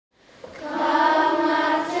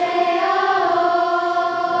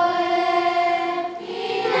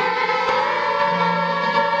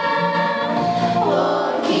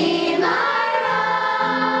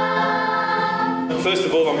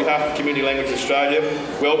Community Language Australia.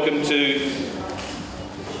 Welcome to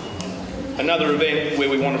another event where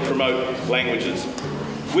we want to promote languages.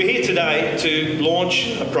 We're here today to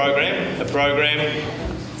launch a program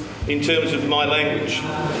in terms of my language.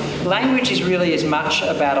 Language is really as much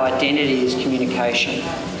about identity as communication.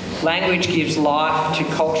 Language gives life to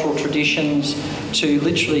cultural traditions, to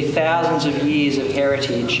literally thousands of years of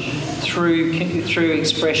heritage through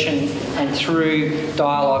expression and through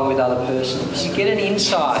dialogue with other persons. You get an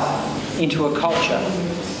insight into a culture.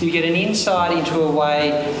 You get an insight into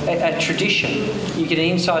a tradition. You get an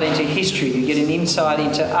insight into history. You get an insight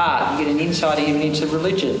into art. You get an insight even into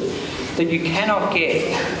religion that you cannot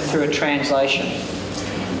get through a translation.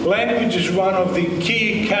 Language is one of the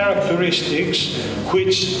key characteristics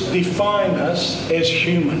which define us as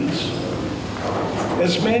humans.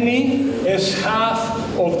 As many as half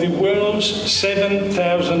of the world's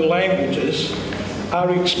 7,000 languages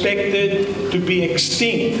are expected to be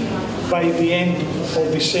extinct by the end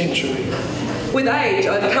of the century. With age,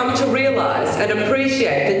 I've come to realise and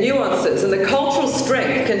appreciate the nuances and the cultural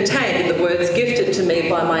strength contained in the words gifted to me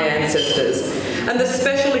by my ancestors, and the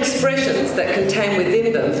special expressions that contain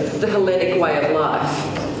within them the Hellenic way of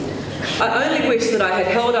life. I only wish that I had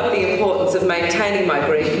held up the importance of maintaining my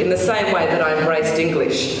Greek in the same way that I embraced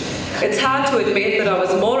English. It's hard to admit that I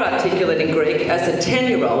was more articulate in Greek as a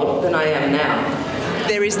 10-year-old than I am now.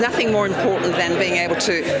 There is nothing more important than being able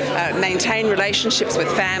to maintain relationships with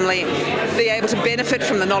family, be able to benefit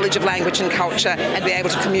from the knowledge of language and culture, and be able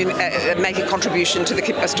to make a contribution to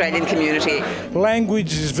the Australian community.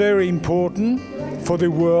 Language is very important for the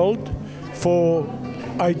world, for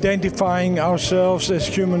identifying ourselves as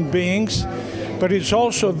human beings, but it's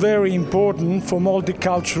also very important for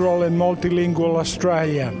multicultural and multilingual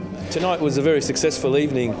Australia. Tonight was a very successful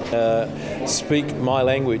evening, Speak My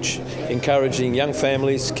Language, encouraging young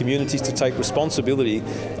families, communities to take responsibility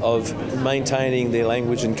of maintaining their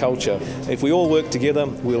language and culture. If we all work together,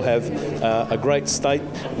 we'll have a great state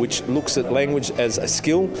which looks at language as a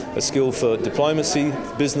skill for diplomacy,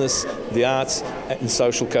 business, the arts and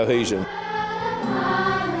social cohesion.